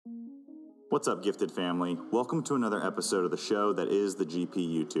What's up, gifted family? Welcome to another episode of the show that is the GP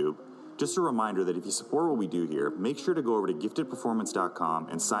YouTube. Just a reminder that if you support what we do here, make sure to go over to giftedperformance.com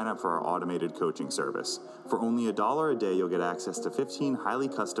and sign up for our automated coaching service. For only $1 a day, you'll get access to 15 highly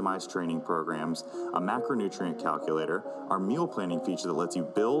customized training programs, a macronutrient calculator, our meal planning feature that lets you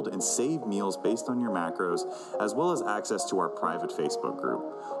build and save meals based on your macros, as well as access to our private Facebook group.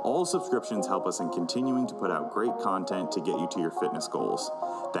 All subscriptions help us in continuing to put out great content to get you to your fitness goals.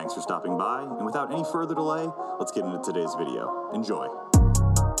 Thanks for stopping by, and without any further delay, let's get into today's video. Enjoy.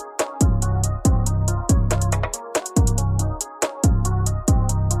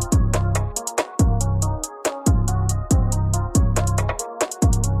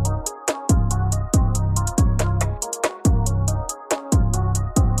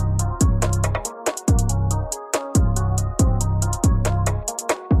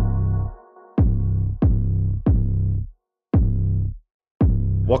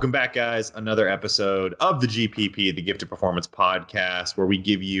 Welcome back, guys. Another episode of the GPP, the Gifted Performance Podcast, where we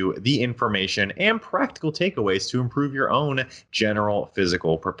give you the information and practical takeaways to improve your own general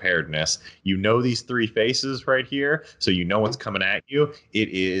physical preparedness. You know these three faces right here, so you know what's coming at you. It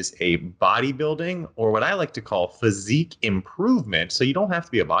is a bodybuilding, or what I like to call physique improvement, so you don't have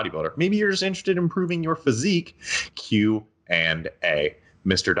to be a bodybuilder. Maybe you're just interested in improving your physique. Q&A.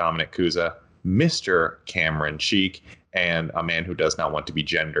 Mr. Dominic Cusa, Mr. Cameron Cheek, and a man who does not want to be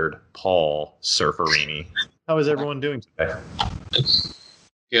gendered, Paul Surferini. How is everyone doing today?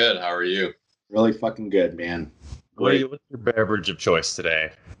 Good. How are you? Really fucking good, man. Great. What's your beverage of choice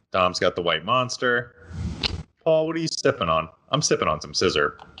today? Dom's got the White Monster. Paul, what are you sipping on? I'm sipping on some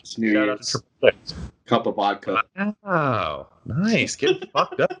scissor. It's New Shout out Year's. to Triple Six. Cup of vodka. Oh, nice. Getting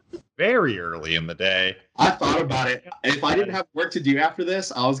fucked up very early in the day. I thought about it. If I didn't have work to do after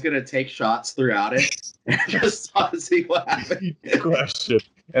this, I was going to take shots throughout it and just see what happened. Question.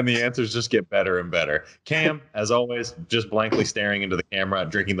 And the answers just get better and better. Cam, as always, just blankly staring into the camera,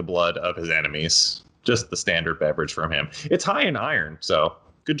 drinking the blood of his enemies. Just the standard beverage from him. It's high in iron, so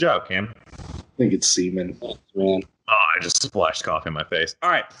good job, Cam. I think it's semen. Man. Oh, I just splashed coffee in my face. All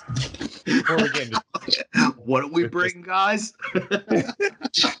right. Before we get into, What do we bring, guys?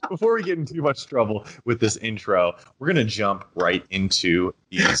 before we get in too much trouble with this intro, we're going to jump right into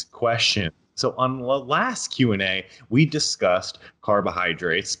these questions. So on the last Q&A, we discussed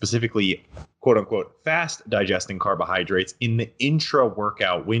carbohydrates, specifically, quote unquote, fast digesting carbohydrates in the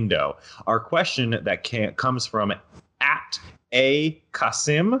intra-workout window. Our question that comes from at A.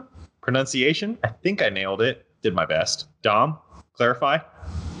 Kasim, pronunciation, I think I nailed it. Did my best. Dom, clarify?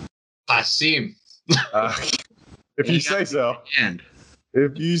 Asim. If you say so.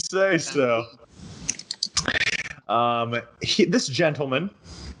 If you say so. This gentleman,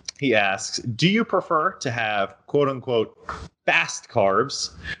 he asks, do you prefer to have, quote unquote, fast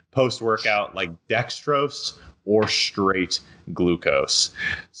carbs post-workout like dextrose or straight glucose?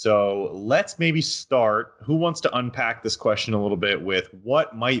 So let's maybe start. Who wants to unpack this question a little bit with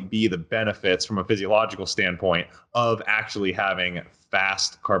what might be the benefits from a physiological standpoint of actually having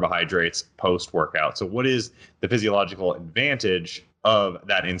fast carbohydrates post-workout? So what is the physiological advantage of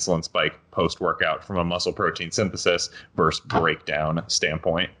that insulin spike post-workout from a muscle protein synthesis versus breakdown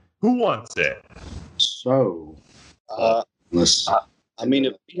standpoint? Who wants it? So, I mean,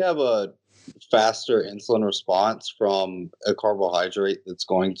 if we have a faster insulin response from a carbohydrate that's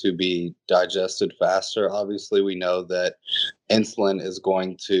going to be digested faster, obviously we know that insulin is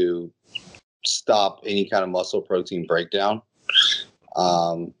going to stop any kind of muscle protein breakdown.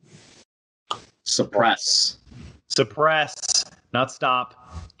 suppress, not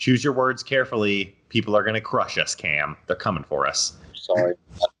stop. Choose your words carefully. People are going to crush us, Cam. They're coming for us. Sorry,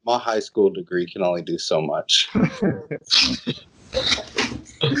 my high school degree can only do so much.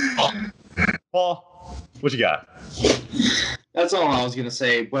 Paul, what you got? That's all I was going to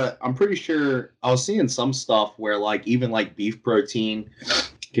say, but I'm pretty sure I was seeing some stuff where like even like beef protein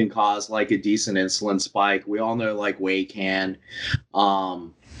can cause like a decent insulin spike. We all know like whey can.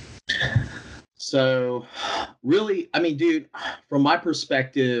 So really, I mean, dude, from my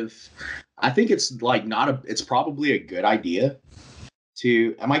perspective, I think it's like it's probably a good idea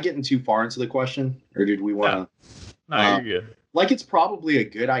to, am I getting too far into the question or did we want to? No, you're good. Like it's probably a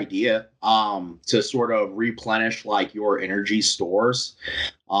good idea to sort of replenish like your energy stores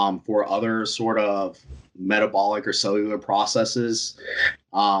for other sort of metabolic or cellular processes.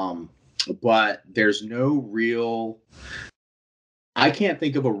 But there's no real, I can't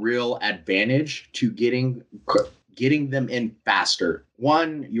think of a real advantage to getting getting them in faster.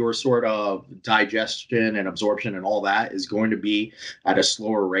 One, your sort of digestion and absorption and all that is going to be at a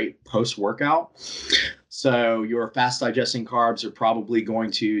slower rate post-workout. So your fast digesting carbs are probably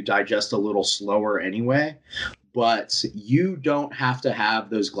going to digest a little slower anyway, but you don't have to have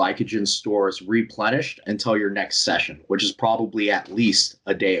those glycogen stores replenished until your next session, which is probably at least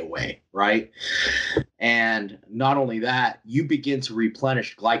a day away, right? And not only that, you begin to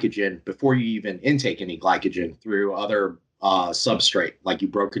replenish glycogen before you even intake any glycogen through other substrate. Like you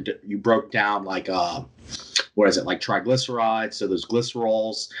broke down like what is it, like triglycerides? So those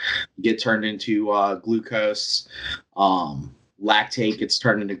glycerols get turned into glucose. Lactate gets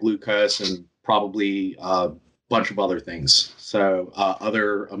turned into glucose, and probably bunch of other things. So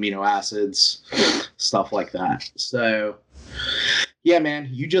other amino acids, stuff like that. So yeah, man,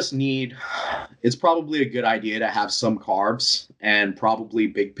 you just need, it's probably a good idea to have some carbs and probably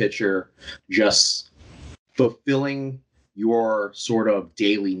big picture, just fulfilling your sort of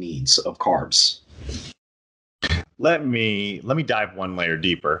daily needs of carbs. Let me dive one layer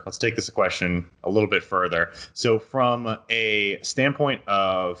deeper. Let's take this question a little bit further. So from a standpoint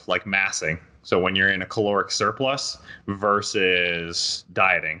of like massing, so when you're in a caloric surplus versus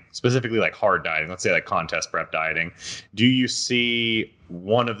dieting, specifically like hard dieting, let's say like contest prep dieting, do you see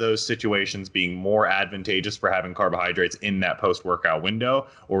one of those situations being more advantageous for having carbohydrates in that post-workout window,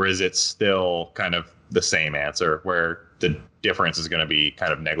 or is it still kind of the same answer where the difference is going to be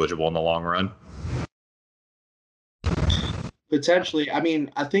kind of negligible in the long run? Potentially. I mean,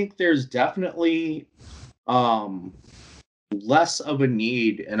 I think there's definitely less of a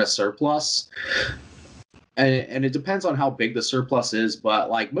need in a surplus. And it depends on how big the surplus is, but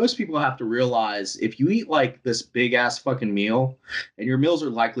like most people have to realize, if you eat like this big ass fucking meal and your meals are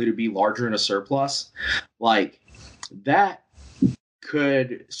likely to be larger in a surplus, like that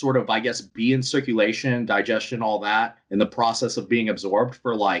could sort of, I guess, be in circulation, digestion, all that, in the process of being absorbed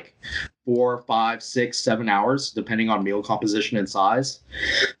for like 4, 5, 6, 7 hours, depending on meal composition and size.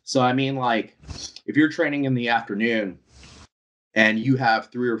 So, I mean, like, if you're training in the afternoon and you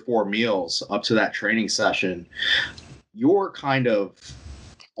have 3 or 4 meals up to that training session, you're kind of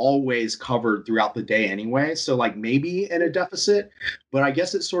always covered throughout the day anyway. So like maybe in a deficit, but I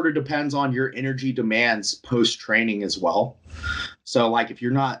guess it sort of depends on your energy demands post training as well. So like if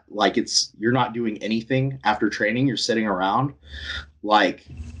you're not like you're not doing anything after training, you're sitting around, like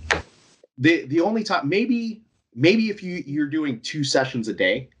the only time maybe if you're doing 2 sessions a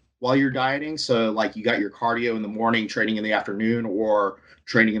day while you're dieting, so like you got your cardio in the morning, training in the afternoon, or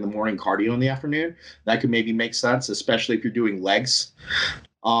training in the morning, cardio in the afternoon, that could maybe make sense, especially if you're doing legs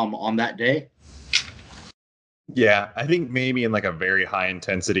on that day. Yeah, I think maybe in like a very high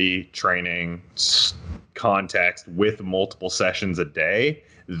intensity training context with multiple sessions a day,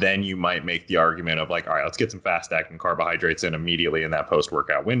 then you might make the argument of like, all right, let's get some fast acting carbohydrates in immediately in that post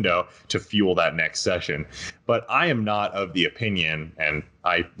workout window to fuel that next session. But I am not of the opinion, and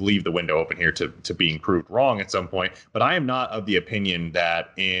I leave the window open here to being proved wrong at some point, but I am not of the opinion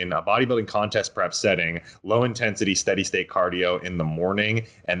that in a bodybuilding contest prep setting, low intensity, steady state cardio in the morning,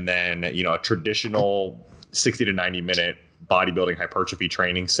 and then, you know, a traditional 60 to 90 minute bodybuilding hypertrophy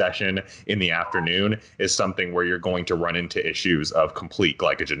training session in the afternoon is something where you're going to run into issues of complete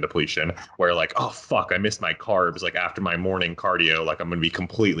glycogen depletion, where like, oh fuck, I missed my carbs, like after my morning cardio, like I'm going to be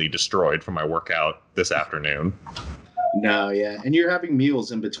completely destroyed from my workout this afternoon. No, yeah. And you're having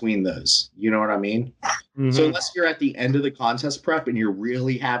meals in between those. You know what I mean? Mm-hmm. So unless you're at the end of the contest prep and you're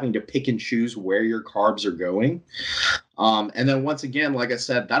really having to pick and choose where your carbs are going. And then once again, like I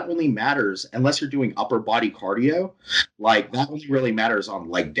said, that only matters unless you're doing upper body cardio. Like that only really matters on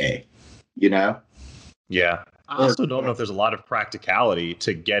leg day, you know? Yeah. I also don't know if there's a lot of practicality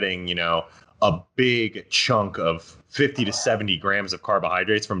to getting, you know, a big chunk of 50 to 70 grams of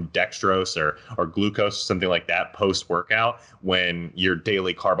carbohydrates from dextrose or glucose, something like that post workout, when your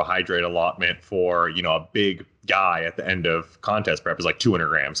daily carbohydrate allotment for, you know, a big guy at the end of contest prep is like 200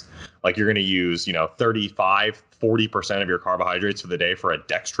 grams. Like you're going to use, you know, 40% of your carbohydrates for the day for a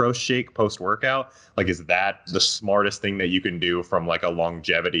dextrose shake post workout. Like, is that the smartest thing that you can do from like a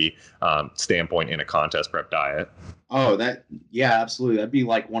longevity standpoint in a contest prep diet? Oh, yeah, absolutely. That'd be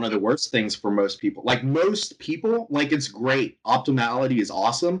like one of the worst things for most people. Like most people, like it's great. Optimality is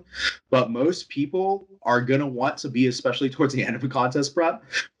awesome. But most people are going to want to be, especially towards the end of a contest prep,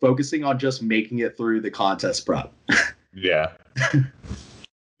 focusing on just making it through the contest prep. Yeah.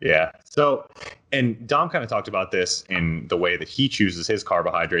 Yeah. So, and Dom kind of talked about this in the way that he chooses his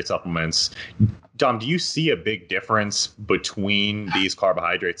carbohydrate supplements. Dom, do you see a big difference between these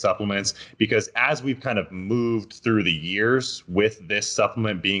carbohydrate supplements? Because as we've kind of moved through the years with this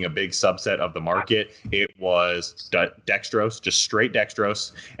supplement being a big subset of the market, it was dextrose, just straight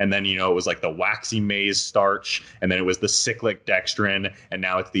dextrose. And then, it was like the waxy maize starch. And then it was the cyclic dextrin. And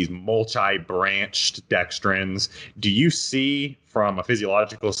now it's these multi-branched dextrins. Do you see, from a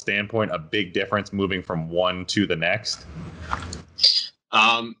physiological standpoint, a big difference moving from one to the next?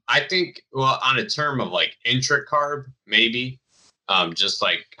 I think, well, on a term of like intracarb, maybe, just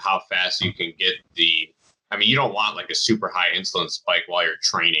like how fast you can get you don't want like a super high insulin spike while you're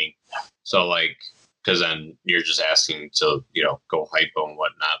training. So like, cause then you're just asking to, go hypo and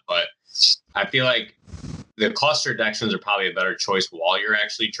whatnot. But I feel like the cluster dextrins are probably a better choice while you're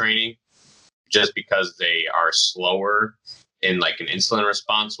actually training, just because they are slower in like an insulin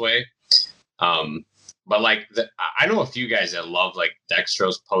response way. But like, I know a few guys that love like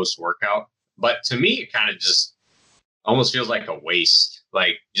dextrose post workout, but to me, it kind of just almost feels like a waste.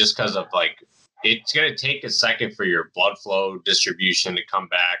 Like, just because of like, it's going to take a second for your blood flow distribution to come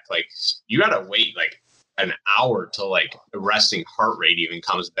back. Like, you got to wait like an hour till like the resting heart rate even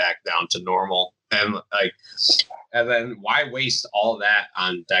comes back down to normal. And then why waste all that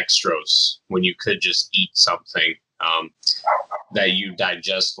on dextrose when you could just eat something that you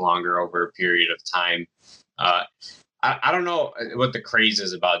digest longer over a period of time? I don't know what the craze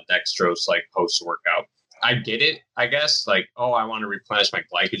is about dextrose like post workout. I get it, I guess. Like, oh, I want to replenish my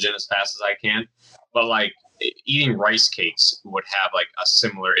glycogen as fast as I can. But like eating rice cakes would have like a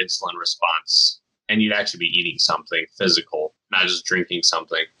similar insulin response, and you'd actually be eating something physical, not just drinking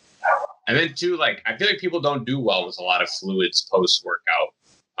something. And then too, like, I feel like people don't do well with a lot of fluids post workout.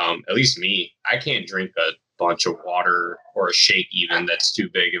 At least me, I can't drink a bunch of water or a shake even that's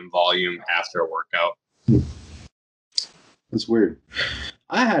too big in volume after a workout. That's weird.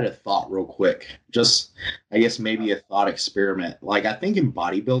 I had a thought real quick. Just, I guess maybe a thought experiment. Like, I think in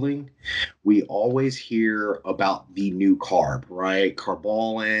bodybuilding, we always hear about the new carb, right?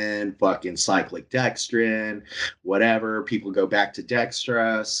 Carbolin, fucking cyclic dextrin, whatever. People go back to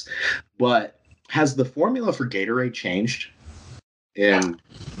dextrose. But has the formula for Gatorade changed?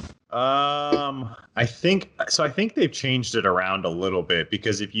 I think they've changed it around a little bit,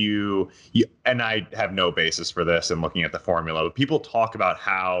 because if you and I have no basis for this in looking at the formula, but people talk about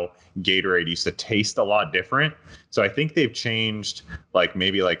how Gatorade used to taste a lot different. So I think they've changed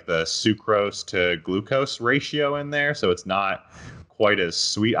maybe the sucrose to glucose ratio in there, so it's not quite as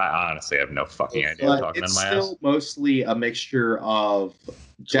sweet. I honestly have no fucking idea. I'm talking on my ass. It's still mostly a mixture of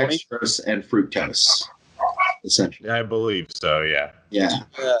dextrose and fructose, essentially. I believe so. Yeah. Yeah.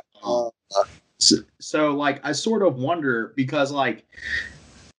 So I sort of wonder, because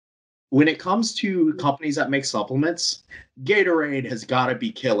when it comes to companies that make supplements, Gatorade has got to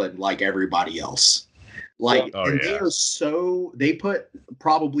be killing like everybody else. They put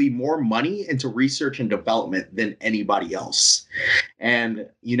probably more money into research and development than anybody else. And,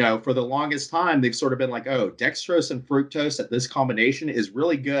 for the longest time, they've sort of been like, oh, dextrose and fructose at this combination is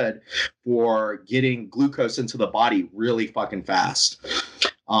really good for getting glucose into the body really fucking fast.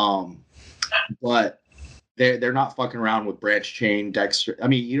 But they're not fucking around with branched chain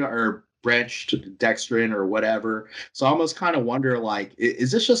dextrin. Or branched dextrin or whatever. So I almost kind of wonder,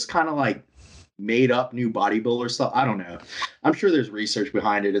 is this just kind of made up new bodybuilder stuff? I don't know. I'm sure there's research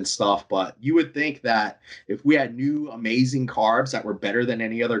behind it and stuff, but you would think that if we had new amazing carbs that were better than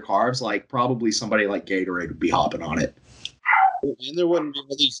any other carbs, probably somebody like Gatorade would be hopping on it. And there wouldn't be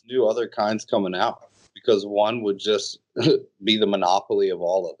all these new other kinds coming out, because one would just be the monopoly of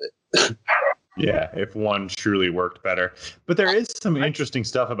all of it. Yeah, if one truly worked better. But there is some interesting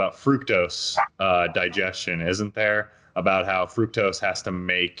stuff about fructose digestion, isn't there? About how fructose has to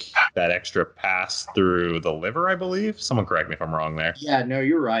make that extra pass through the liver, I believe. Someone correct me if I'm wrong there. Yeah, no,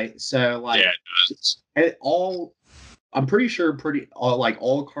 you're right. So I'm pretty sure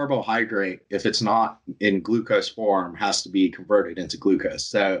all carbohydrate, if it's not in glucose form, has to be converted into glucose.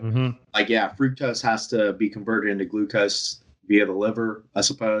 So fructose has to be converted into glucose via the liver, I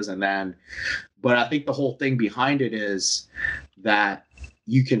suppose. But I think the whole thing behind it is that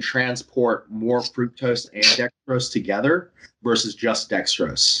you can transport more fructose and dextrose together versus just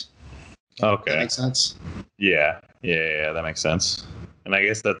dextrose. Okay. That makes sense? Yeah, that makes sense. And I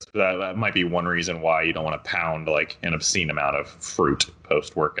guess that might be one reason why you don't want to pound an obscene amount of fruit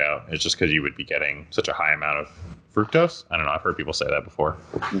post-workout. It's just because you would be getting such a high amount of fructose. I don't know. I've heard people say that before.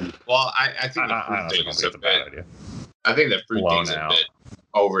 Well, I think the fruit thing is a bad idea. I think the fruit thing's a bit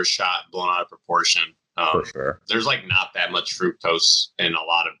overshot, blown out of proportion. For sure. There's not that much fructose in a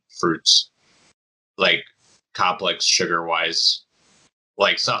lot of fruits, complex sugar wise.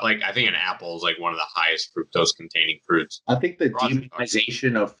 Like I think an apple is like one of the highest fructose containing fruits. I think the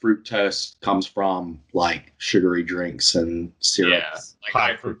demonization of fructose comes from like sugary drinks and syrup. Yeah, like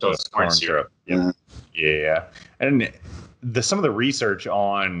high fructose corn syrup. Yep. Yeah. And some of the research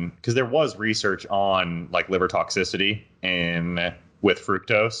on, because there was research on like liver toxicity and with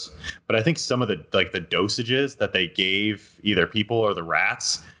fructose, but I think some of the dosages that they gave either people or the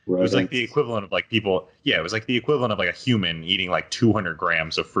rats, it was like the equivalent of like people. Yeah, it was like the equivalent of like a human eating like 200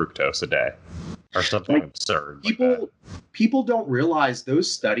 grams of fructose a day or something like absurd. People don't realize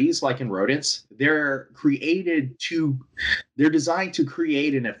those studies, like in rodents, they're designed to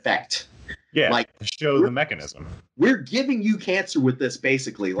create an effect. Yeah, like to show the mechanism. We're giving you cancer with this,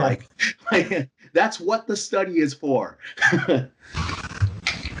 basically. Like that's what the study is for.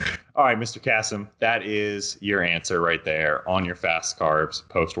 All right, Mr. Kassem, that is your answer right there on your fast carbs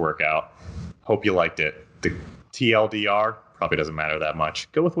post-workout. Hope you liked it. The TLDR probably doesn't matter that much.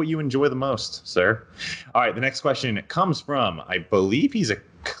 Go with what you enjoy the most, sir. All right, the next question comes from, I believe he's a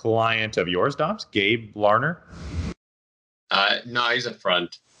client of yours, Dobbs, Gabe Larner. No, he's a friend.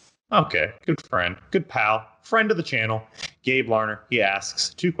 Okay, good friend, good pal, friend of the channel. Gabe Larner, he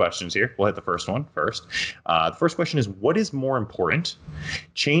asks 2 questions here. We'll hit the first one first. The first question is, what is more important,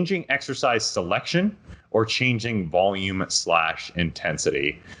 changing exercise selection or changing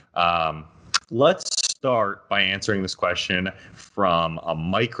volume/intensity? Let's start by answering this question from a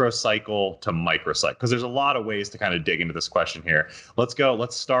microcycle to microcycle, because there's a lot of ways to kind of dig into this question here. Let's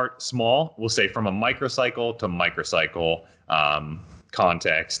start small. We'll say from a microcycle to microcycle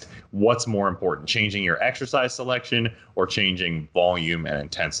context, what's more important, changing your exercise selection or changing volume and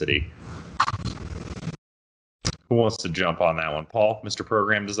intensity? Who wants to jump on that one? Paul, Mr.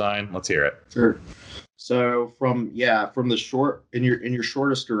 Program Design, let's hear it. Sure. So from the short, in your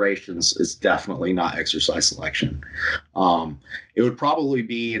shortest durations, it's definitely not exercise selection. It would probably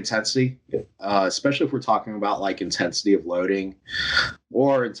be intensity, especially if we're talking about like intensity of loading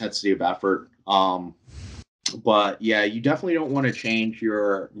or intensity of effort. But yeah, you definitely don't want to change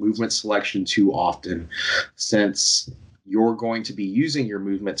your movement selection too often, since you're going to be using your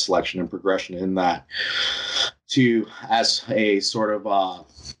movement selection and progression in that as a sort of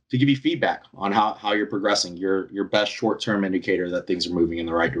to give you feedback on how you're progressing, your best short-term indicator that things are moving in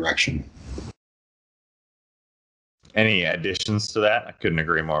the right direction. Any additions to that? I couldn't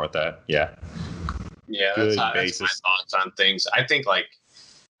agree more with that. Yeah. Yeah, that's my thoughts on things. I think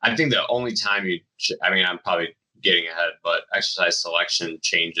the only time I'm probably getting ahead, but exercise selection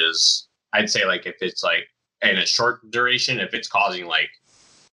changes. I'd say like if it's like in a short duration, if it's causing like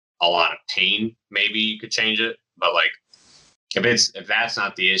a lot of pain, maybe you could change it. But like if that's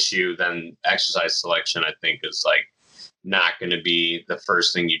not the issue, then exercise selection I think is like not going to be the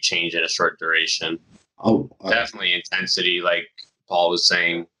first thing you change in a short duration. Definitely intensity, like Paul was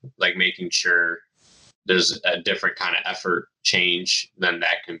saying, like making sure there's a different kind of effort change, then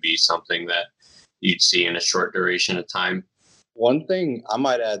that can be something that you'd see in a short duration of time. One thing I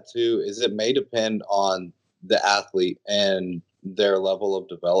might add too is it may depend on the athlete and their level of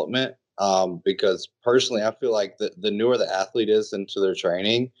development. Because personally, I feel like the newer the athlete is into their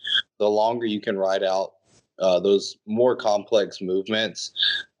training, the longer you can ride out those more complex movements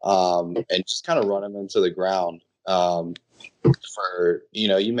and just kind of run them into the ground.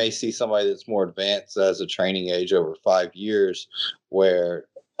 You may see somebody that's more advanced as a training age over 5 years, where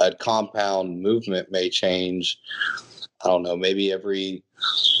a compound movement may change, I don't know, maybe every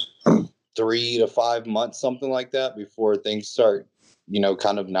 3 to 5 months, something like that, before things start,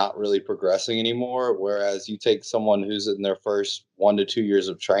 kind of not really progressing anymore. Whereas you take someone who's in their first 1 to 2 years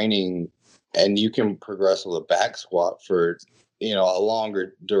of training and you can progress with a back squat for, a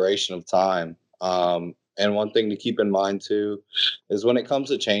longer duration of time. And one thing to keep in mind too is when it comes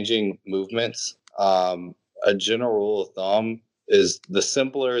to changing movements, a general rule of thumb is the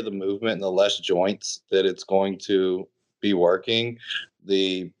simpler the movement and the less joints that it's going to be working,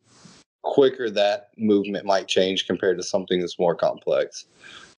 the quicker that movement might change compared to something that's more complex.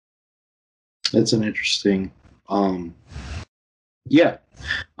 That's an interesting, yeah,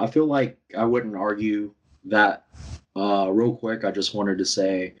 I feel like I wouldn't argue that. Real quick, I just wanted to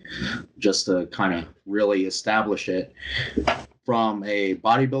say, just to kind of really establish it, from a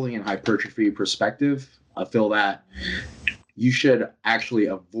bodybuilding and hypertrophy perspective, I feel that you should actually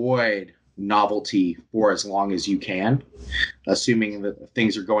avoid novelty for as long as you can, assuming that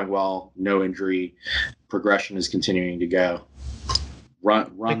things are going well, no injury, progression is continuing to go.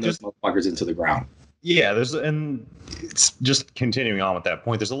 Run those motherfuckers into the ground. Yeah, and it's just continuing on with that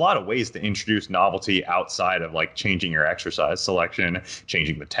point. There's a lot of ways to introduce novelty outside of like changing your exercise selection,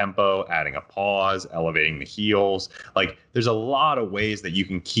 changing the tempo, adding a pause, elevating the heels. Like there's a lot of ways that you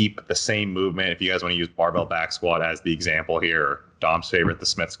can keep the same movement. If you guys want to use barbell back squat as the example here, or Dom's favorite, the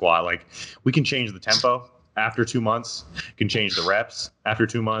Smith squat, like we can change the tempo after 2 months, can change the reps after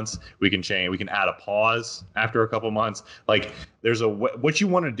 2 months. We can add a pause after a couple months. Like what you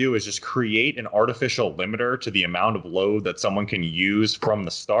want to do is just create an artificial limiter to the amount of load that someone can use from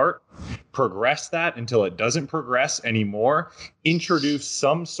the start, progress that until it doesn't progress anymore, introduce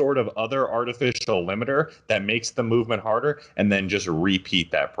some sort of other artificial limiter that makes the movement harder, and then just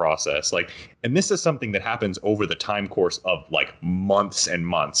repeat that process. And this is something that happens over the time course of like months and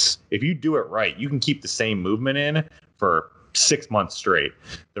months. If you do it right, you can keep the same movement in for 6 months straight.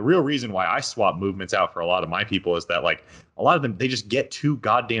 The real reason why I swap movements out for a lot of my people is that like a lot of them, they just get too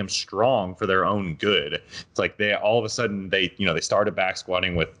goddamn strong for their own good. It's like they all of a sudden they started back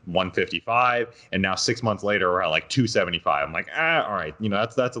squatting with 155 and now 6 months later we're at like 275. I'm like, all right,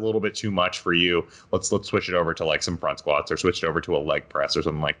 that's a little bit too much for you. Let's switch it over to like some front squats or switch it over to a leg press or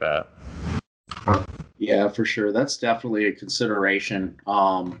something like that. Yeah, for sure. That's definitely a consideration.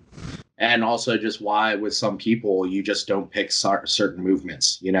 And also just why with some people you just don't pick certain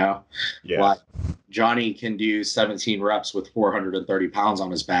movements, Yeah. Like Johnny can do 17 reps with 430 pounds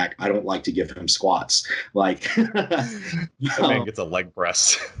on his back. I don't like to give him squats. Like man gets a leg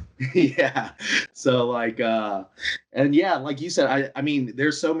press. Yeah. So and yeah, like you said, I mean,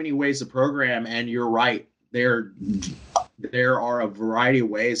 there's so many ways to program, and you're right. There are a variety of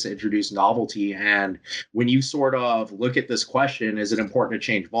ways to introduce novelty. And when you sort of look at this question, is it important to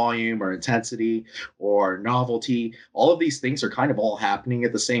change volume or intensity or novelty? All of these things are kind of all happening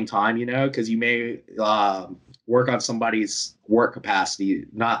at the same time, because you may work on somebody's work capacity,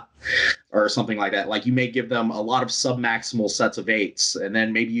 or something like that. Like you may give them a lot of submaximal sets of 8s, and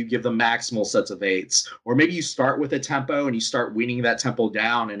then maybe you give them maximal sets of 8s, or maybe you start with a tempo and you start weaning that tempo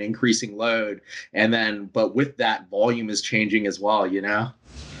down and increasing load. And then, but with that, volume is changing as well,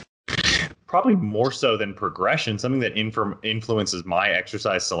 Probably more so than progression, something that influences my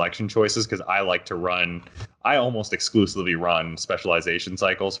exercise selection choices, because I almost exclusively run specialization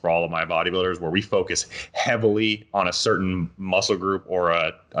cycles for all of my bodybuilders where we focus heavily on a certain muscle group or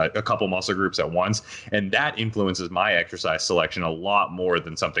a couple muscle groups at once. And that influences my exercise selection a lot more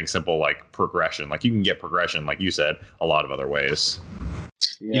than something simple like progression. Like you can get progression, like you said, a lot of other ways.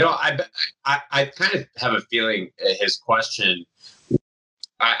 Yeah. I kind of have a feeling his question,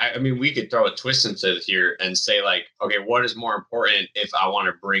 I mean, we could throw a twist into it here and say like, okay, what is more important if I want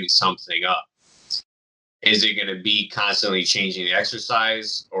to bring something up? Is it going to be constantly changing the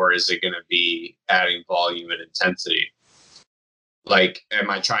exercise, or is it going to be adding volume and intensity? Like, am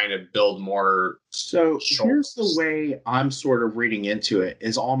I trying to build more? So here's the way I'm sort of reading into it,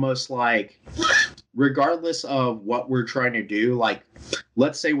 is almost like, regardless of what we're trying to do, like,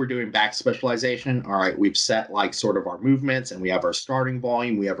 let's say we're doing back specialization. All right, we've set like sort of our movements, and we have our starting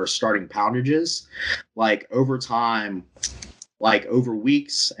volume, we have our starting poundages. Like over time, like over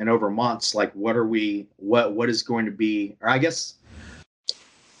weeks and over months, like what is going to be, or I guess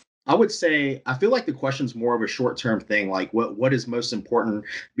I would say, I feel like the question's more of a short-term thing. Like what is most important?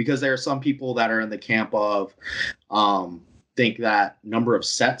 Because there are some people that are in the camp of, think that number of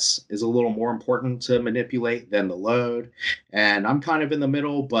sets is a little more important to manipulate than the load. And I'm kind of in the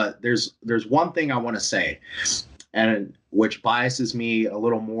middle, but there's one thing I want to say, and which biases me a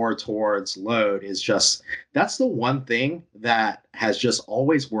little more towards load, is just, that's the one thing that has just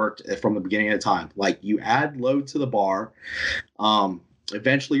always worked from the beginning of time. Like you add load to the bar,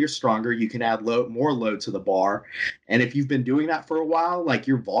 eventually you're stronger. You can add more load to the bar. And if you've been doing that for a while, like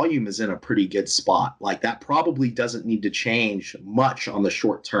your volume is in a pretty good spot. Like that probably doesn't need to change much on the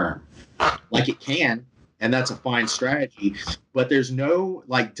short term. Like it can, and that's a fine strategy, but there's no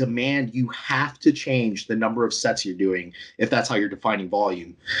like demand. You have to change the number of sets you're doing if that's how you're defining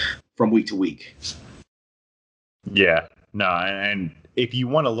volume from week to week. Yeah, no. And if you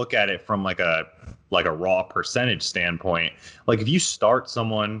want to look at it from like a raw percentage standpoint, like if you start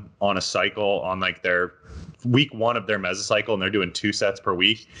someone on a cycle on like their week 1 of their mesocycle and they're doing 2 sets per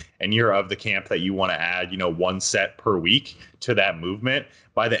week, and you're of the camp that you want to add 1 set per week to that movement,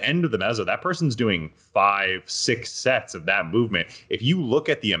 by the end of the meso, that person's doing 5-6 sets of that movement. If you look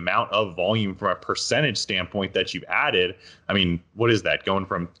at the amount of volume from a percentage standpoint that you've added, I mean, what is that, going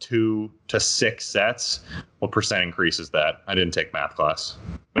from 2 to 6 sets? What percent increase is that? I didn't take math class.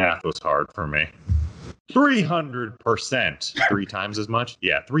 Math was hard for me. 300%, 3 times as much.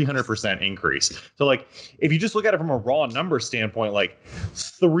 Yeah, 300% increase. So like, if you just look at it from a raw number standpoint, like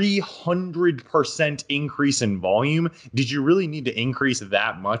 300% increase in volume, did you really need to increase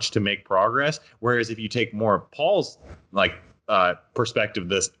that much to make progress? Whereas if you take more of Paul's like perspective,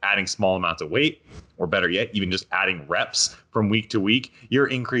 this adding small amounts of weight, or better yet, even just adding reps from week to week, you're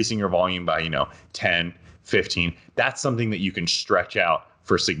increasing your volume by, 10, 15. That's something that you can stretch out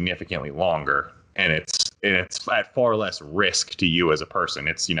for significantly longer. And it's at far less risk to you as a person.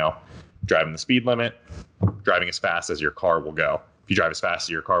 It's, driving the speed limit, driving as fast as your car will go. If you drive as fast as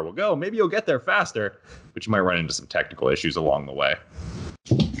your car will go, maybe you'll get there faster, but you might run into some technical issues along the way.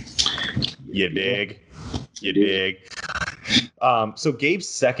 You dig? So Gabe's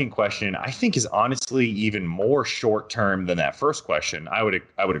second question, I think, is honestly even more short term than that first question. I would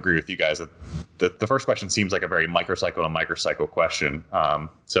agree with you guys that the first question seems like a very microcycle to microcycle question.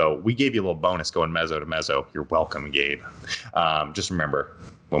 So we gave you a little bonus going meso to meso. You're welcome, Gabe. Just remember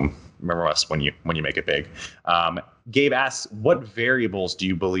us when you make it big. Gabe asks, what variables do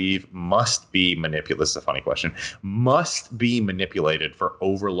you believe must be manipulated? This is a funny question. Must be manipulated for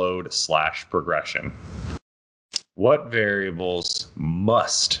overload/progression. What variables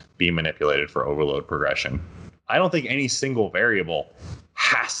must be manipulated for overload progression? I don't think any single variable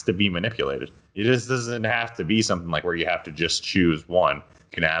has to be manipulated. It just doesn't have to be something like where you have to just choose one. You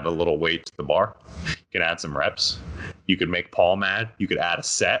can add a little weight to the bar. You can add some reps. You could make Paul mad. You could add a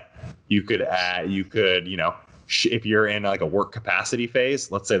set. You could, if you're in like a work capacity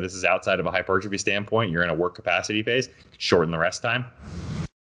phase, let's say this is outside of a hypertrophy standpoint, you're in a work capacity phase, shorten the rest time.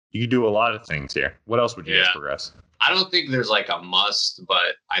 You could do a lot of things here. What else would you guys progress? I don't think there's like a must,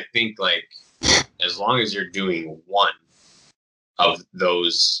 but I think like as long as you're doing one of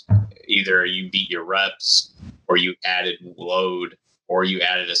those, either you beat your reps or you added load or you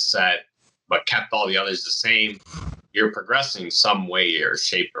added a set, but kept all the others the same, you're progressing some way or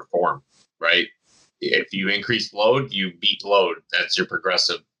shape or form, right? If you increase load, you beat load. That's your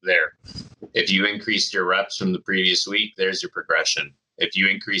progressive there. If you increased your reps from the previous week, there's your progression. If you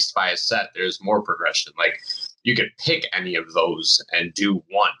increased by a set, there's more progression. Like you could pick any of those and do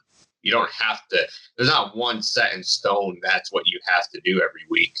one. You don't have to, there's not one set in stone. That's what you have to do every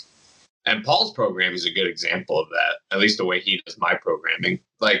week. And Paul's program is a good example of that, at least the way he does my programming.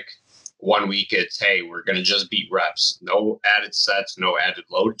 Like 1 week it's, hey, we're going to just beat reps. No added sets, no added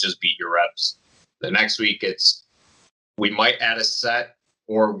load, just beat your reps. The next week it's, we might add a set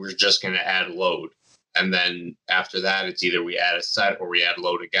or we're just going to add load. And then after that, it's either we add a set or we add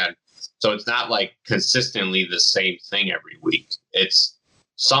load again. So it's not like consistently the same thing every week. It's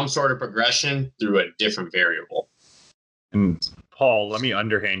some sort of progression through a different variable. And Paul, let me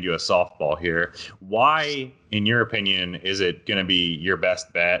underhand you a softball here. Why, in your opinion, is it going to be your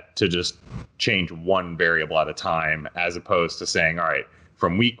best bet to just change one variable at a time, as opposed to saying, all right,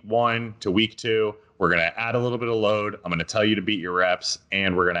 from week 1 to week 2, we're going to add a little bit of load. I'm going to tell you to beat your reps,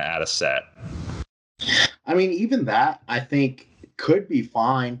 and we're going to add a set. I mean, even that, I think, could be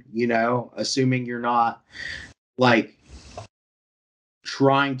fine, assuming you're not, like,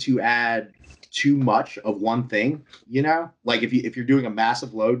 trying to add too much of one thing, Like, if you're doing a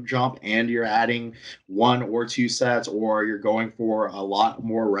massive load jump and you're adding 1 or 2 sets, or you're going for a lot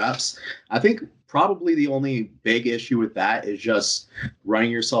more reps, I think probably the only big issue with that is just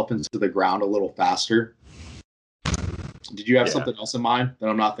running yourself into the ground a little faster. Did you have something else in mind that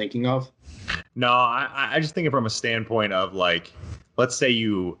I'm not thinking of? No, I just think it from a standpoint of like, let's say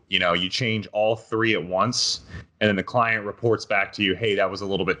you change all 3 at once, and then the client reports back to you, hey, that was a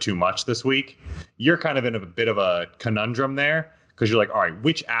little bit too much this week. You're kind of in a bit of a conundrum there, because you're like, all right,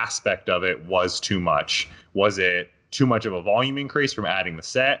 which aspect of it was too much? Was it too much of a volume increase from adding the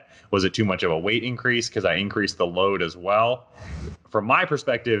set? Was it too much of a weight increase because I increased the load as well? From my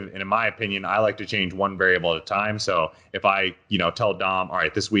perspective, and in my opinion, I like to change one variable at a time. So if I, tell Dom, all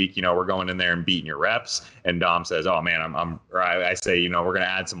right, this week, we're going in there and beating your reps, and Dom says, oh man, I say, we're going to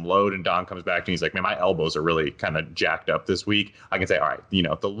add some load, and Dom comes back and he's like, man, my elbows are really kind of jacked up this week. I can say, all right,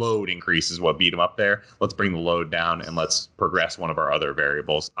 the load increase is what beat him up there. Let's bring the load down and let's progress one of our other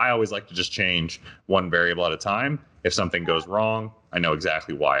variables. I always like to just change one variable at a time. If something goes wrong, I know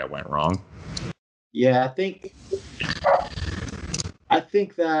exactly why it went wrong. Yeah, I think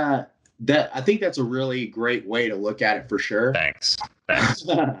that's a really great way to look at it for sure. Thanks.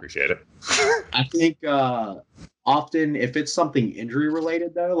 Appreciate it. I think often if it's something injury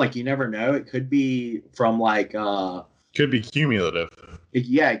related though, like you never know, it could be from like could be cumulative.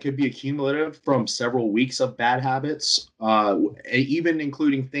 it could be accumulative from several weeks of bad habits, even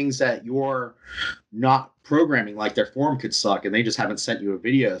including things that you're not programming, like their form could suck and they just haven't sent you a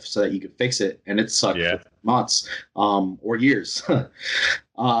video so that you could fix it, and it sucked for months or years.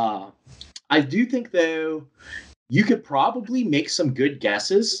 I do think, though, you could probably make some good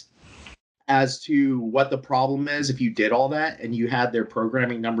guesses as to what the problem is if you did all that and you had their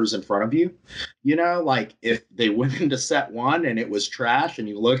programming numbers in front of you. You know, like if they went into set one and it was trash, and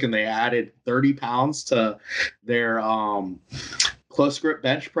you look and they added 30 pounds to their close grip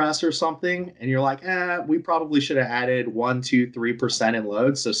bench press or something, and you're like, we probably should have added 1, 2, 3% in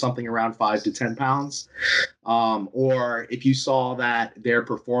loads, so something around 5 to 10 pounds. Or if you saw that their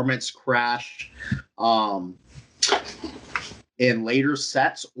performance crashed in later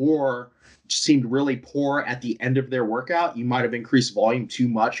sets, or seemed really poor at the end of their workout, you might have increased volume too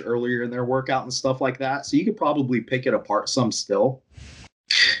much earlier in their workout and stuff like that. So you could probably pick it apart some still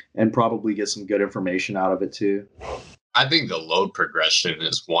and probably get some good information out of it too. I think the load progression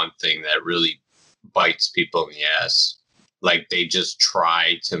is one thing that really bites people in the ass. Like, they just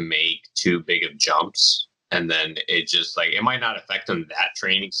try to make too big of jumps, and then it just, like, it might not affect them that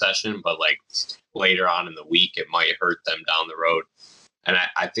training session, but like later on in the week, it might hurt them down the road. And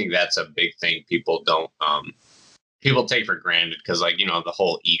I think that's a big thing people don't, people take for granted, because, like, you know, the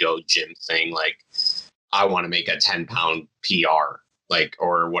whole ego gym thing, like, I want to make a 10-pound PR, like,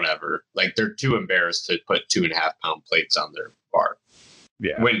 or whatever. Like, they're too embarrassed to put 2.5-pound plates on their bar.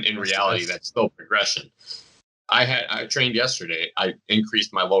 Yeah. When in reality, that's still progression. I trained yesterday. I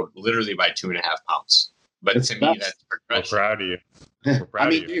increased my load literally by 2.5 pounds. But to me, that's progression. We're proud of you. We're proud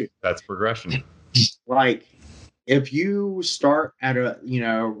of you. Dude, that's progression. Like, if you start at a,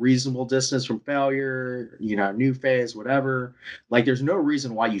 reasonable distance from failure, new phase, whatever, like, there's no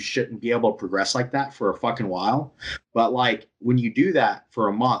reason why you shouldn't be able to progress like that for a fucking while. But, like, when you do that for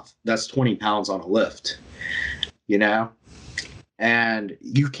a month, that's 20 pounds on a lift, and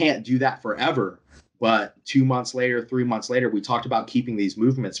you can't do that forever. But 2 months later, 3 months later, we talked about keeping these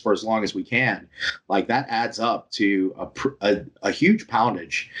movements for as long as we can. Like, that adds up to a huge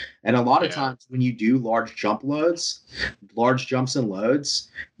poundage. And a lot of times when you do large jumps and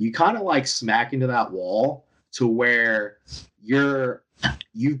loads, you kind of like smack into that wall to where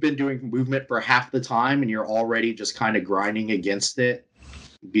you've been doing movement for half the time and you're already just kind of grinding against it,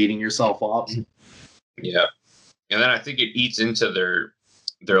 beating yourself up. Yeah. And then I think it eats into their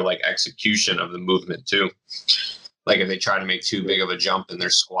like execution of the movement too. Like, if they try to make too big of a jump in their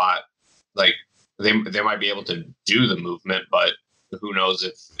squat, like, they might be able to do the movement, but who knows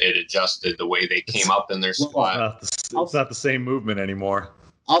if it adjusted the way they came up in their squat. It's not the same movement anymore.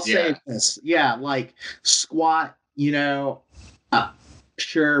 I'll say this. Yeah, like, squat,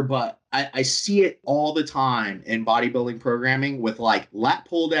 sure, but I see it all the time in bodybuilding programming with, like, lat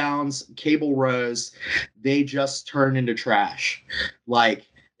pull downs, cable rows. They just turn into trash. Like,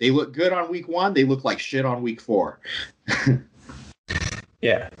 they look good on week 1. They look like shit on week 4.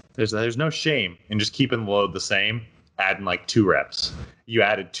 Yeah, there's no shame in just keeping the load the same, adding like 2 reps. You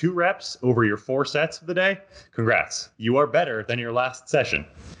added 2 reps over your 4 sets of the day. Congrats. You are better than your last session.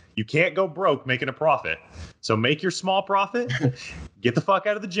 You can't go broke making a profit. So make your small profit, get the fuck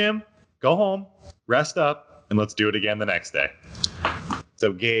out of the gym, go home, rest up, and let's do it again the next day.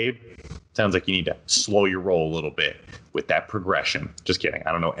 So, Gabe, sounds like you need to slow your roll a little bit with that progression. Just kidding.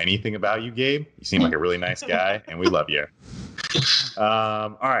 I don't know anything about you, Gabe. You seem like a really nice guy, and we love you.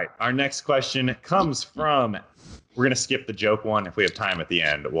 All right. Our next question comes from, we're going to skip the joke one. If we have time at the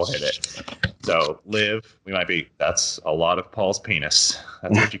end, we'll hit it. So, Liv, that's a lot of Paul's penis.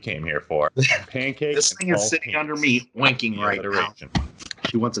 That's what you came here for. Pancake. This thing is sitting under me, winking right now.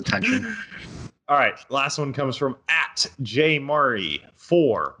 She wants attention. All right. Last one comes from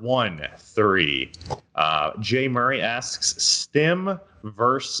 @JMurray413. Jay Murray asks, stim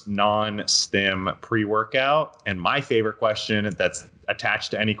versus non-stim pre-workout. And my favorite question that's attached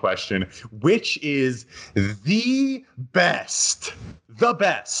to any question, which is the best? The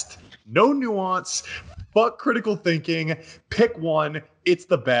best. No nuance. Fuck critical thinking. Pick one. It's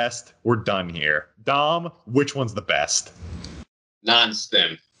the best. We're done here. Dom, which one's the best?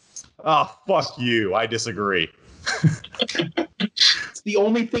 Non-stim. Oh, fuck you. I disagree. It's the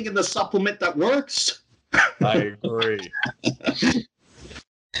only thing in the supplement that works. I agree.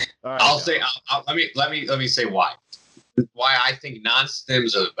 All right, I'll say. Let me say why. Why I think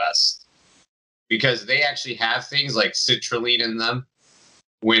non-stims are the best, because they actually have things like citrulline in them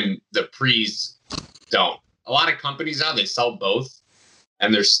when the pre's don't. A lot of companies now, they sell both,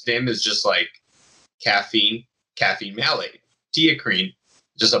 and their stim is just like caffeine malate, teacrine,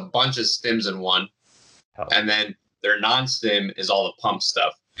 just a bunch of stims in one. And then Their non-stim is all the pump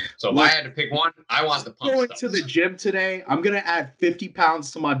stuff. So if I had to pick one, I want the pump Going stuff. to the gym today, I'm gonna add 50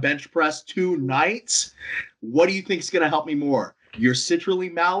 pounds to my bench press 2 nights. What do you think is gonna help me more? Your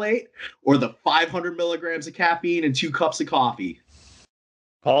citrulline malate or the 500 milligrams of caffeine and 2 cups of coffee?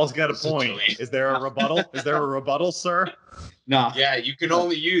 Paul's got a point. Is there a rebuttal? Is there a rebuttal, sir? No. Yeah, you can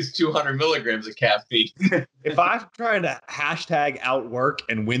only use 200 milligrams of caffeine. If I'm trying to hashtag outwork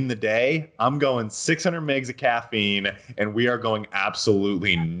and win the day, I'm going 600 megs of caffeine, and we are going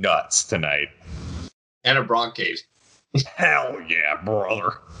absolutely nuts tonight. And a Bronchase. Hell yeah,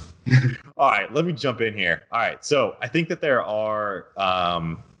 brother. All right, let me jump in here. All right, so I think that there are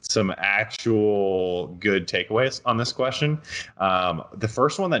some actual good takeaways on this question. The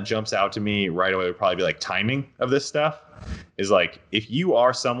first one that jumps out to me right away would probably be like timing of this stuff. Is like, if you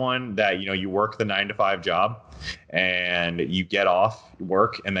are someone that, you know, you work the 9-to-5 job and you get off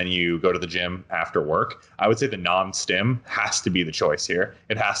work and then you go to the gym after work, I would say the non-stim has to be the choice here.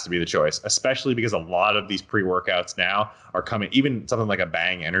 It has to be the choice, especially because a lot of these pre-workouts now are coming, even something like a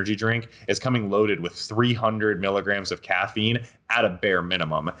Bang energy drink is coming loaded with 300 milligrams of caffeine at a bare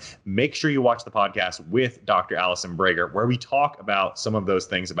minimum. Make sure you watch the podcast with Dr. Allison Brager, where we talk about some of those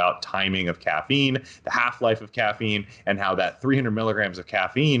things about timing of caffeine, the half-life of caffeine, and how that 300 milligrams of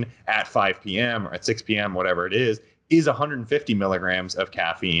caffeine at 5 p.m. or at 6 p.m., whatever it is 150 milligrams of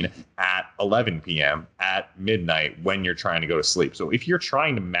caffeine at 11 p.m. at midnight when you're trying to go to sleep. So if you're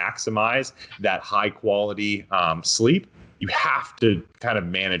trying to maximize that high quality sleep, you have to kind of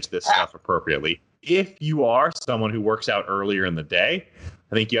manage this stuff appropriately. If you are someone who works out earlier in the day,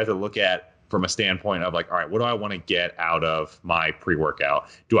 I think you have to look at from a standpoint of like, all right, what do I want to get out of my pre-workout?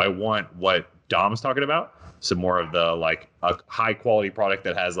 Do I want what Dom's talking about? Some more of the like a high quality product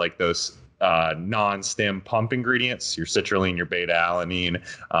that has like those non-stim pump ingredients, your citrulline, your beta-alanine.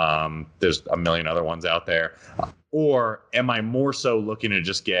 There's a million other ones out there. Or am I more so looking to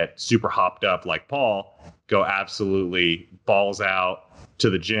just get super hopped up like Paul, go absolutely balls out to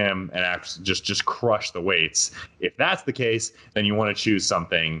the gym and actually just crush the weights? If that's the case, then you want to choose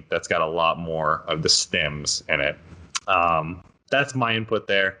something that's got a lot more of the stims in it. That's my input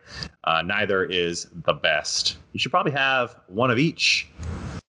there. Neither is the best. You should probably have one of each.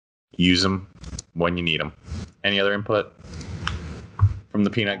 Use them when you need them. Any other input from the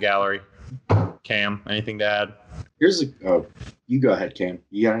peanut gallery? Cam, anything to add? You go ahead, Cam.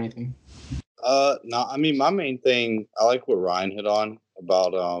 You got anything? No, I mean, my main thing, I like what Ryan hit on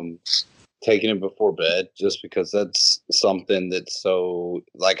about taking it before bed, just because that's something that's so,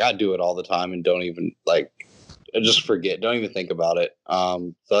 like, I do it all the time and don't even, like, I just forget, don't even think about it.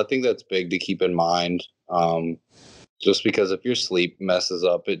 So I think that's big to keep in mind. Just because if your sleep messes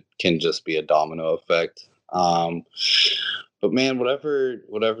up, it can just be a domino effect. But man,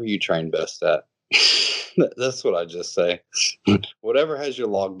 whatever you train best at, that's what I just say. Whatever has your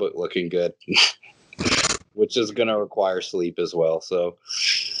logbook looking good, which is going to require sleep as well. So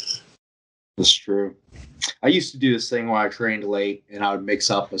that's true. I used to do this thing where I trained late and I would mix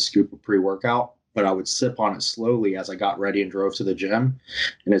up a scoop of pre-workout, but I would sip on it slowly as I got ready and drove to the gym.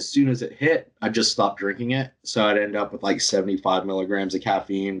 And as soon as it hit, I just stopped drinking it. So I'd end up with like 75 milligrams of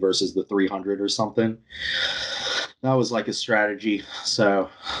caffeine versus the 300 or something. That was like a strategy. So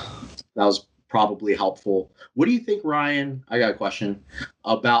that was probably helpful. What do you think, Ryan? I got a question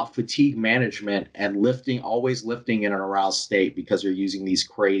about fatigue management and always lifting in an aroused state, because you're using these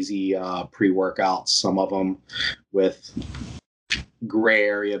crazy pre-workouts, some of them with gray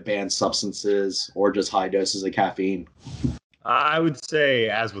area banned substances or just high doses of caffeine. I would say,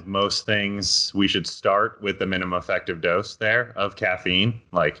 as with most things, we should start with the minimum effective dose there of caffeine.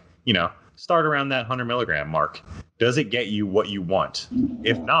 Like, you know, start around that 100 milligram mark. Does it get you what you want?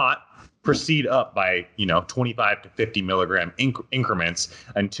 If not, proceed up by, 25 to 50 milligram increments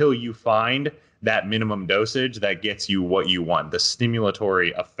until you find that minimum dosage that gets you what you want, the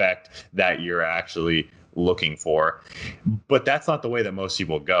stimulatory effect that you're actually looking for. But that's not the way that most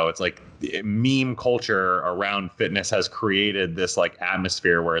people go. It's like meme culture around fitness has created this like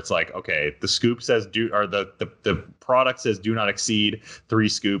atmosphere where it's like, okay, the scoop says the product says do not exceed 3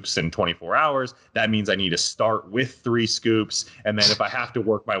 scoops in 24 hours. That means I need to start with 3 scoops. And then if I have to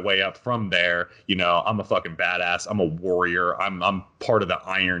work my way up from there, I'm a fucking badass. I'm a warrior. I'm part of the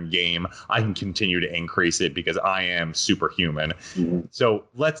iron game. I can continue to increase it because I am superhuman. Mm-hmm. So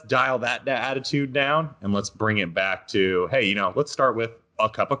let's dial that attitude down and let's bring it back to, hey, let's start with a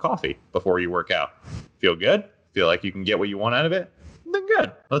cup of coffee before you work out. Feel good? Feel like you can get what you want out of it? Then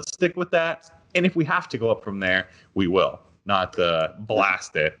good. Let's stick with that. And if we have to go up from there, we will. Not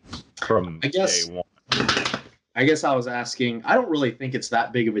blast it from day one. I guess I was asking, I don't really think it's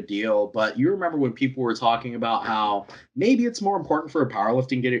that big of a deal, but you remember when people were talking about how maybe it's more important for a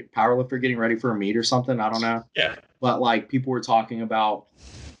powerlifter getting ready for a meet or something. I don't know. Yeah. But like people were talking about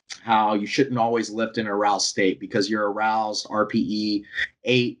how you shouldn't always lift in a aroused state because your aroused RPE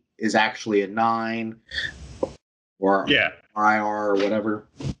 8 is actually a 9 or Yeah. IR or whatever.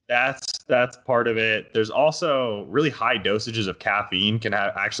 That's part of it. There's also really high dosages of caffeine can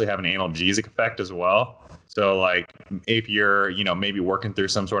actually have an analgesic effect as well. So like if you're, maybe working through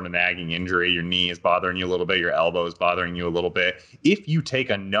some sort of nagging injury, your knee is bothering you a little bit, your elbow is bothering you a little bit. If you take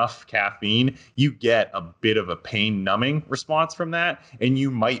enough caffeine, you get a bit of a pain numbing response from that. And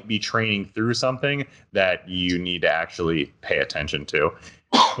you might be training through something that you need to actually pay attention to.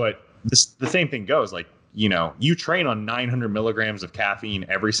 But the same thing goes like, you train on 900 milligrams of caffeine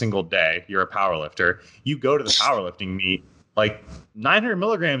every single day. You're a powerlifter. You go to the powerlifting meet, like 900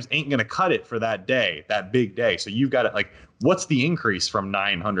 milligrams ain't going to cut it for that day, that big day. So you've got to what's the increase from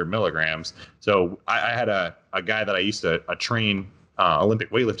 900 milligrams? So I had a guy that I used to train Olympic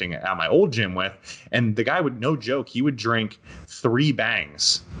weightlifting at my old gym with, and the guy would, no joke, he would drink 3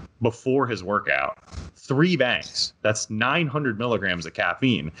 bangs before his workout. 3 bangs. That's 900 milligrams of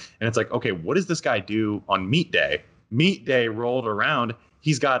caffeine. And it's like, okay, what does this guy do on meet day? Meet day rolled around.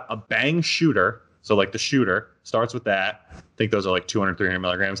 He's got a bang shooter. So like the shooter starts with that. I think those are like 200, 300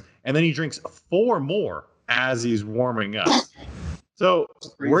 milligrams. And then he drinks 4 more as he's warming up. So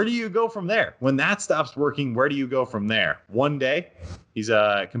where do you go from there? When that stops working, where do you go from there? One day he's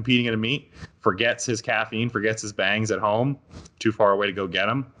competing at a meet, forgets his caffeine, forgets his bangs at home, too far away to go get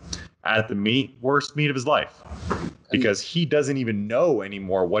them. At the meet, worst meet of his life, because he doesn't even know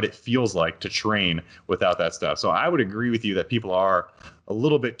anymore what it feels like to train without that stuff. So I would agree with you that people are a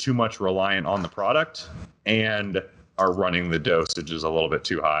little bit too much reliant on the product and are running the dosages a little bit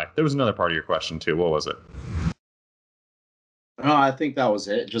too high. There was another part of your question too. What was it? No, I think that was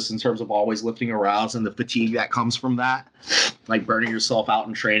it. Just in terms of always lifting aroused and the fatigue that comes from that, like burning yourself out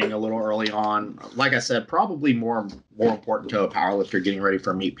in training a little early on. Like I said, probably more important to a powerlifter getting ready for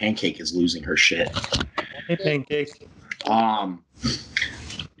a meet. Pancake is losing her shit. Hey, Pancake.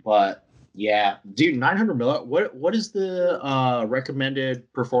 But yeah, dude, 900 what is the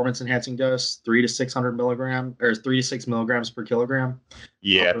recommended performance enhancing dose? 300 to 600 milligrams or 3 to 6 milligrams per kilogram?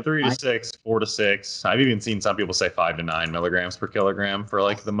 Yeah, 3 to 6, 4 to 6. I've even seen some people say 5 to 9 milligrams per kilogram for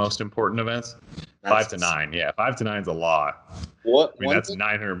like the most important events. 5 to 9. Yeah, 5 to 9 is a lot. That's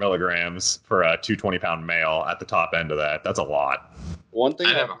 900 milligrams for a 220-pound male at the top end of that. That's a lot. One thing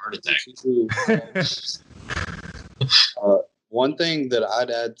I'd have a heart attack. One thing that I'd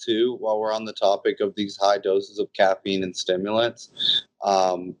add too, while we're on the topic of these high doses of caffeine and stimulants,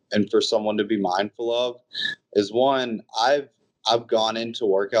 and for someone to be mindful of, is one, I've gone into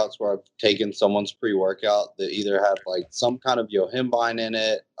workouts where I've taken someone's pre-workout that either had like some kind of yohimbine in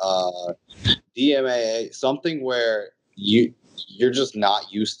it, DMAA, something where you're just not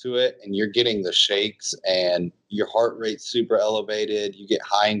used to it and you're getting the shakes and your heart rate's super elevated. You get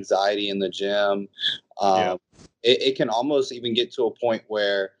high anxiety in the gym. It can almost even get to a point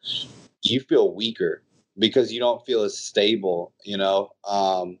where you feel weaker because you don't feel as stable,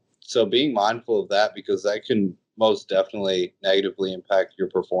 so being mindful of that, because that can most definitely negatively impact your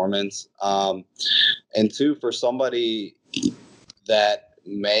performance. And two, for somebody that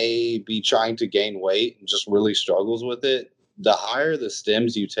may be trying to gain weight and just really struggles with it, the higher the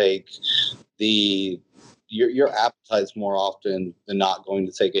stims you take, your appetite's more often than not going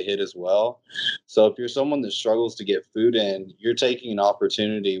to take a hit as well. So if you're someone that struggles to get food in, you're taking an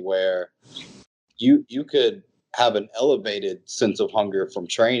opportunity where you could have an elevated sense of hunger from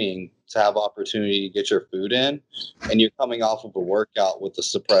training to have opportunity to get your food in, and you're coming off of a workout with a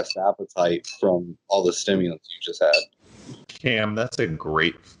suppressed appetite from all the stimulants you just had. Cam, that's a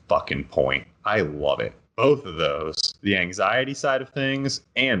great fucking point. I love it. Both of those, the anxiety side of things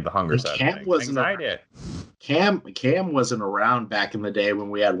and the hunger side of things. Cam wasn't around back in the day when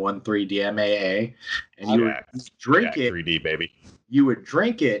we had 1,3-DMAA, and you would drink it. 3D, baby. You would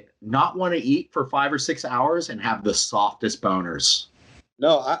drink it, not want to eat for 5 or 6 hours, and have the softest boners.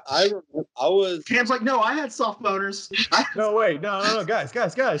 No, I was. Cam's like, no, I had soft boners. No, wait, no, guys,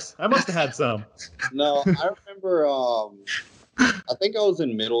 I must have had some. No, I remember. I think I was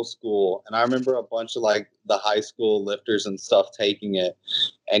in middle school, and I remember a bunch of like the high school lifters and stuff taking it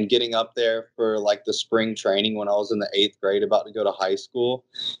and getting up there for like the spring training when I was in the 8th grade, about to go to high school.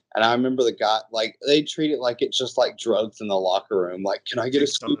 And I remember the guy, like, they treat it like it's just like drugs in the locker room. Like, can I get a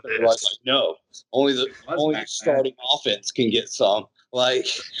scoop? And like, no, only the starting offense can get some. like,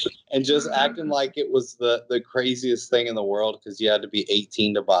 and just acting like it was the craziest thing in the world because you had to be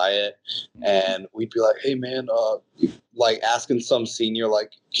 18 to buy it. And we'd be like, hey man, like asking some senior,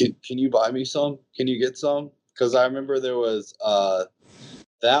 like, can you buy me some? Can you get some? Because I remember there was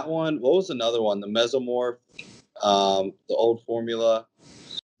that one. What was another one? The Mesomorph, the old formula.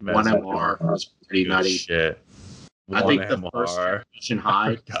 1MR was pretty nutty. Shit. I think the first generation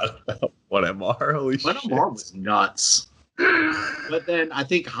high. 1MR. Holy shit. 1MR was nuts. But then I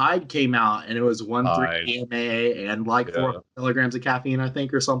think Hyde came out and it was 1.3 DMA and like 4 milligrams of caffeine, I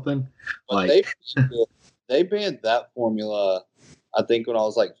think, or something. But like they banned that formula, I think, when I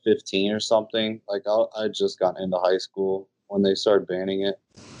was like 15 or something. Like I just got into high school when they started banning it.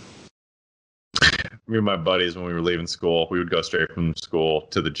 Me and my buddies, when we were leaving school, we would go straight from school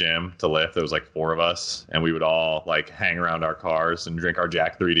to the gym to lift. There was like 4 of us, and we would all like hang around our cars and drink our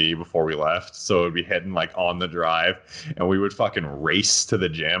Jack 3D before we left. So it would be heading like on the drive, and we would fucking race to the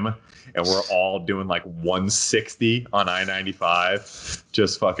gym, and we're all doing like 160 on I-95,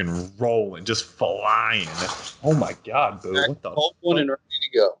 just fucking rolling, just flying. Oh my god, boo! What the? One and ready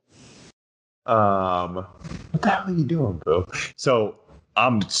to go. What the hell are you doing, boo? So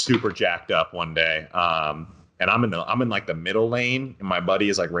I'm super jacked up one day, and I'm in like the middle lane, and my buddy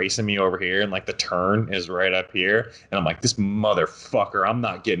is like racing me over here, and like the turn is right up here, and I'm like, this motherfucker, I'm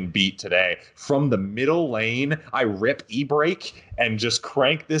not getting beat today. From the middle lane, I rip e-brake and just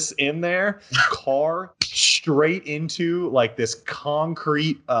crank this in there, car straight into like this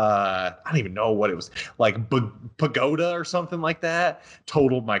concrete, I don't even know what it was, like pagoda or something like that.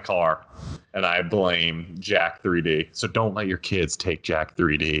 Totaled my car. And I blame Jack 3D. So don't let your kids take Jack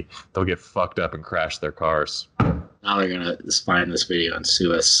 3D. They'll get fucked up and crash their cars. Now they're going to find this video and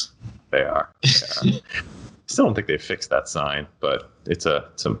sue us. They are. Yeah. Still don't think they fixed that sign, but it's a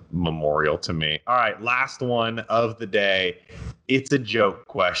memorial to me. All right, last one of the day. It's a joke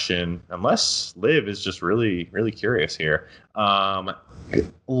question, unless Liv is just really, really curious here. At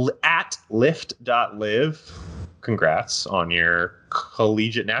lift.live, congrats on your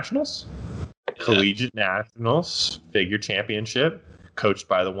collegiate nationals. Collegiate Nationals Figure Championship, coached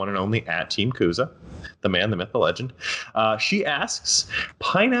by the one and only at Team Kuza, the man, the myth, the legend. She asks,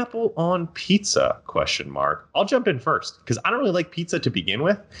 pineapple on pizza, ? I'll jump in first because I don't really like pizza to begin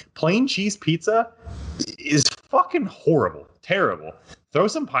with. Plain cheese pizza is fucking horrible, terrible. Throw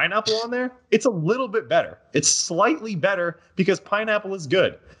some pineapple on there, it's a little bit better. It's slightly better because pineapple is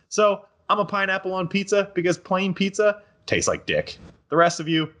good. So I'm a pineapple on pizza because plain pizza tastes like dick. The rest of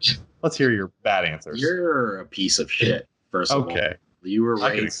you, let's hear your bad answers. You're a piece of shit, first of all. Okay. You were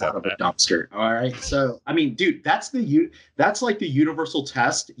raised out of a dumpster. All right. So, I mean, dude, that's like the universal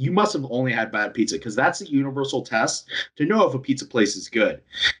test. You must have only had bad pizza because that's the universal test to know if a pizza place is good.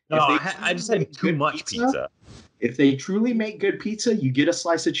 No, I just had too much pizza. If they truly make good pizza, you get a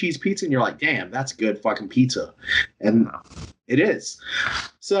slice of cheese pizza and you're like, damn, that's good fucking pizza. And it is.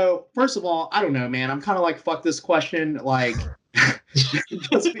 So, first of all, I don't know, man. I'm kind of like, fuck this question. Like,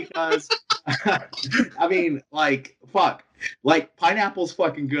 just because, I mean, like, fuck. Like, pineapple's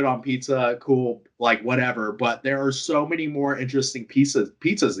fucking good on pizza, cool, like, whatever. But there are so many more interesting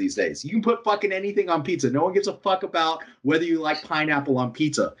pizzas these days. You can put fucking anything on pizza. No one gives a fuck about whether you like pineapple on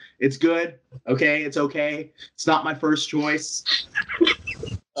pizza. It's good, okay? It's okay. It's not my first choice.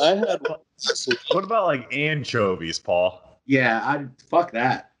 I had What about, like, anchovies, Paul? Yeah, fuck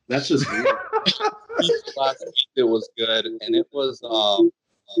that. That's just weird. Last week it was good, and it was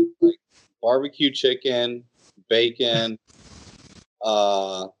like barbecue chicken, bacon,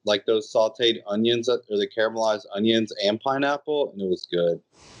 like those sauteed onions or the caramelized onions and pineapple, and it was good.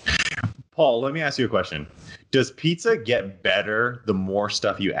 Paul, let me ask you a question. Does pizza get better the more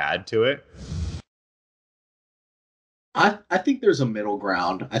stuff you add to it? I think there's a middle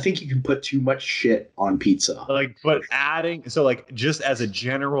ground. I think you can put too much shit on pizza. Like, but adding, so like just as a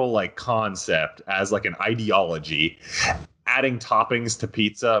general like concept, as like an ideology, adding toppings to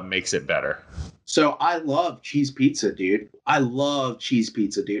pizza makes it better. So I love cheese pizza, dude. I love cheese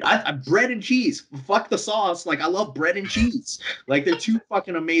pizza, dude. I bread and cheese. Fuck the sauce. Like, I love bread and cheese. Like, they're two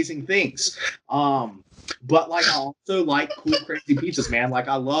fucking amazing things. But like, I also like cool, crazy pizzas, man. Like,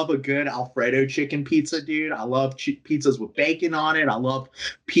 I love a good Alfredo chicken pizza, dude. I love pizzas with bacon on it. I love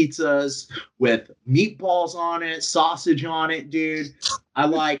pizzas with meatballs on it, sausage on it, dude. I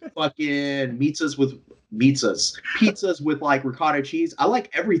like fucking pizzas with like ricotta cheese. I like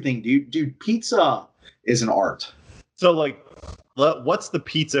everything, dude. Dude, pizza is an art. So like, what's the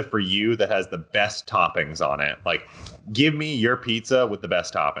pizza for you that has the best toppings on it? Like, give me your pizza with the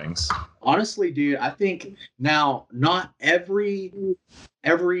best toppings. Honestly, dude, I think now not every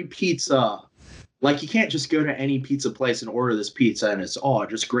pizza Like, you can't just go to any pizza place and order this pizza and it's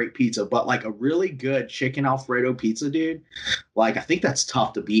just great pizza. But like a really good chicken Alfredo pizza, dude, like I think that's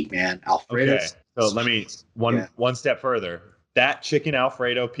tough to beat, man. Alfredo. Okay, so let me one step further. That chicken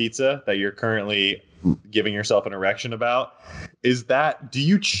Alfredo pizza that you're currently giving yourself an erection about, do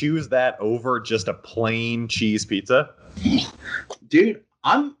you choose that over just a plain cheese pizza? Dude,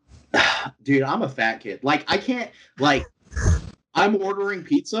 I'm a fat kid. Like, I can't, like, I'm ordering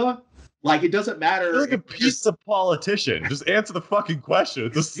pizza. Like, it doesn't matter. You're like a pizza politician. Just answer the fucking question.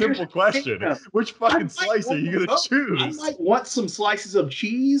 It's a simple question. Which fucking slice are you gonna choose? I might want some slices of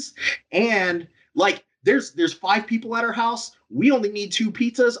cheese, and like, there's 5 people at our house. We only need 2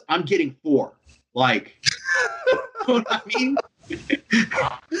 pizzas. I'm getting 4. Like, you know what I mean?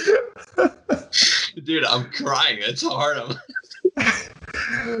 Dude, I'm crying. It's hard. All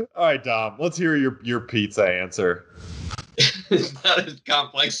right, Dom. Let's hear your pizza answer. It's not as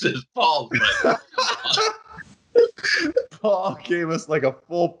complex as Paul's, but Paul gave us like a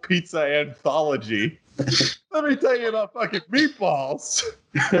full pizza anthology. Let me tell you about fucking meatballs.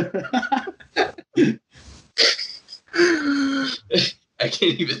 I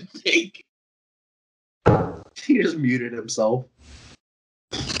can't even think. He just muted himself.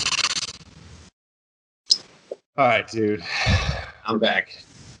 All right, dude. I'm back.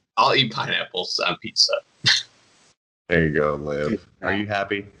 I'll eat pineapples on pizza. There you go, Liv. Are you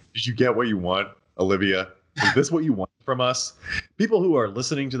happy? Did you get what you want, Olivia? Is this what you want from us? People who are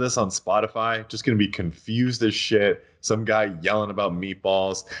listening to this on Spotify just going to be confused as shit. Some guy yelling about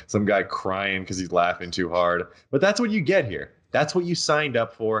meatballs, some guy crying because he's laughing too hard. But that's what you get here. That's what you signed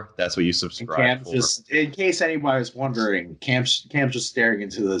up for. That's what you subscribed for. Just, in case anybody was wondering, Cam's just staring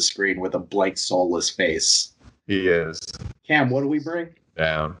into the screen with a blank, soulless face. He is. Cam, what do we bring?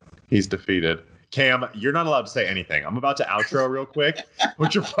 Down. He's defeated. Cam, you're not allowed to say anything. I'm about to outro real quick.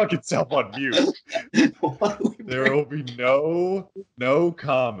 Put your fucking self on mute. There will be no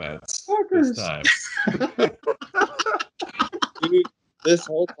comments this time. Dude, this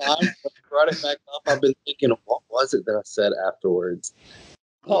whole time, when I brought it back up, I've been thinking, what was it that I said afterwards?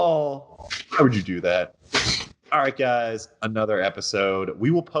 Paul, why would you do that? All right, guys, another episode.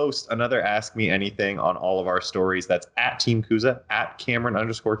 We will post another Ask Me Anything on all of our stories. That's at Team Kuza, at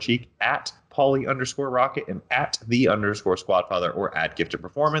Cameron_Cheek, at Pauly_Rocket, and at @the_Squadfather, or at Gifted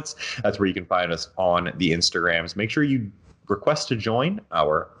Performance. That's where you can find us on the Instagrams. Make sure you request to join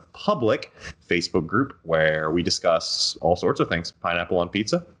our public Facebook group where we discuss all sorts of things. Pineapple on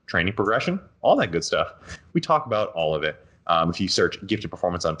pizza, training progression, all that good stuff. We talk about all of it. If you search Gifted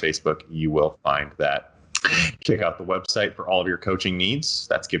Performance on Facebook, you will find that. Check out the website for all of your coaching needs.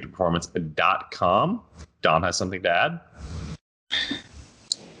 That's giftedperformance.com. Dom has something to add.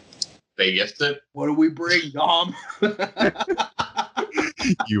 They gifted. What do we bring, Dom?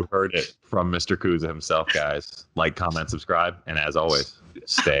 You heard it from Mr. Kuza himself, guys. Like, comment, subscribe, and as always,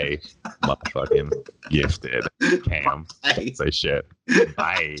 stay motherfucking gifted. Cam, say shit.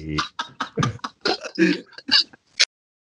 Bye.